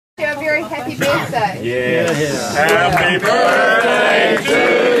very happy birthday. Yes. Happy birthday to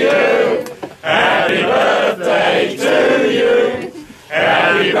you. Happy birthday to you.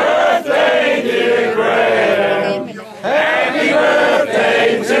 Happy birthday, dear Graeme. Happy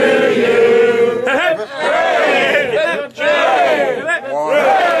birthday to you.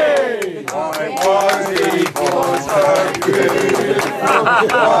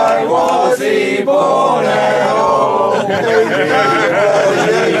 Why was he born at home?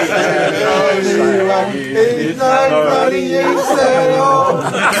 He's not funny, he said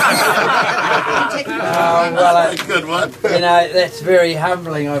Well, a good one. you know, that's very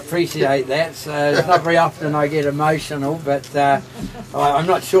humbling. I appreciate that. So it's not very often I get emotional, but I'm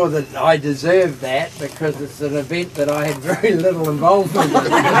not sure that I deserve that because it's an event that I had very little involvement in.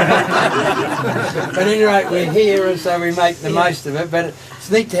 But anyway, we're here and so we make the most of it. But it's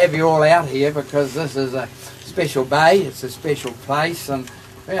neat to have you all out here because this is a special bay, it's a special place, and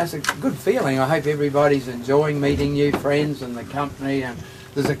yeah, it's a good feeling. I hope everybody's enjoying meeting new friends and the company, and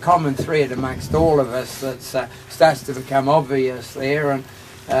there's a common thread amongst all of us that starts to become obvious there. And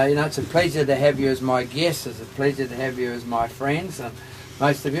you know, it's a pleasure to have you as my guests. It's a pleasure to have you as my friends, and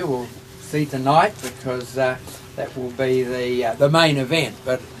most of you will see tonight because that will be the main event.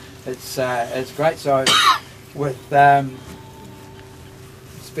 But it's great. So with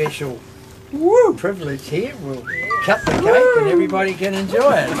special privilege here, we'll cut the cake and everybody can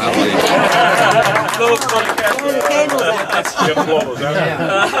enjoy it.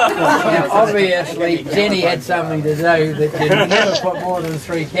 Now, obviously, Jenny had something to do that you never put more than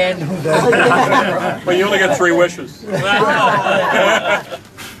 3 candles in. Well, you only get 3 wishes.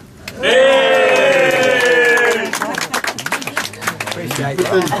 Appreciate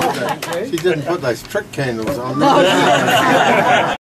that. She didn't put those trick candles on.